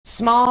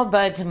Small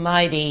but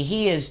mighty,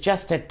 he is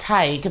just a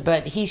tyke,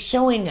 but he's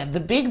showing the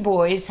big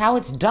boys how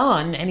it's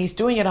done, and he's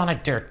doing it on a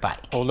dirt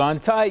bike. Hold on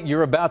tight.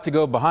 You're about to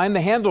go behind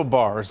the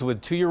handlebars with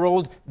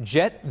 2-year-old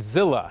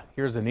Jetzilla.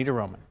 Here's Anita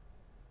Roman.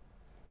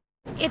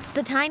 It's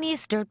the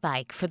tiniest dirt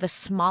bike for the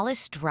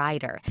smallest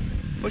rider.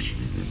 Push.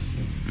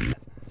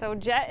 So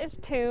Jet is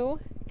 2,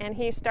 and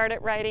he started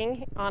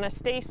riding on a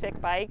stay-stick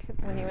bike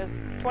when he was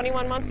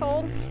 21 months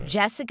old.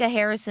 Jessica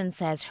Harrison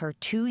says her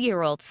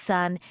 2-year-old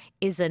son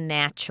is a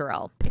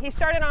natural. He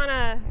started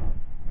on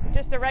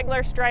just a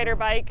regular Strider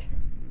bike,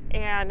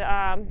 and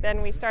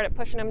then we started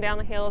pushing him down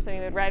the hills, and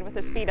he would ride with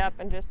his feet up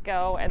and just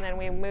go. And then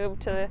we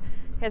moved to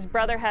his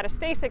brother had a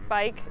stay-stick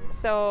bike,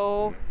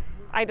 so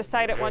I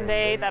decided one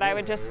day that I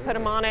would just put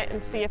him on it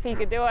and see if he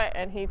could do it,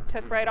 and he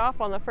took right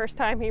off on the first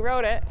time he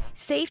rode it.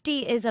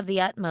 Safety is of the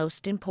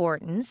utmost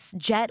importance.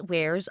 Jet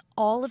wears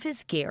all of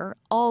his gear,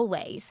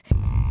 always.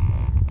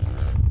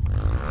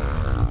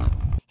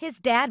 His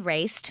dad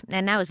raced,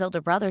 and now his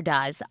older brother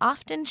does,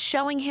 often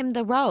showing him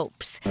the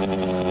ropes. But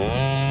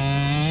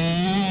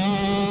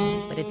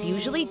it's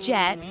usually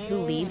Jet who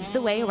leads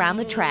the way around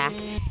the track,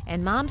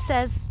 and Mom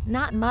says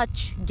not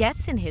much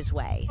gets in his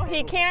way.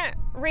 He can't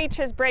reach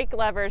his brake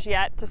levers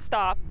yet to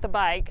stop the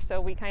bike,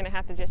 so we kind of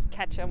have to just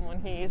catch him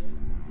when he's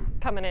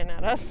coming in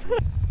at us.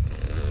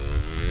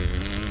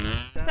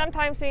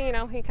 Sometimes,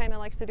 he kind of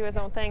likes to do his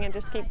own thing and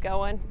just keep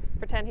going,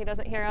 pretend he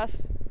doesn't hear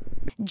us.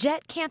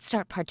 Jet can't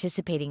start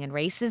participating in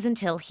races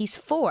until he's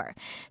 4,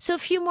 so a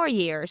few more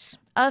years,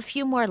 a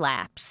few more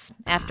laps.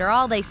 After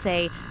all, they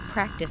say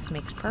practice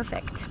makes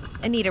perfect.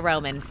 Anita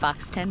Roman,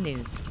 Fox 10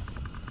 News.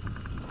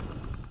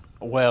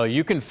 Well,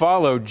 you can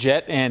follow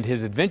Jet and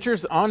his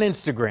adventures on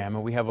Instagram,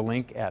 and we have a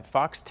link at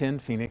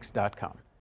fox10phoenix.com.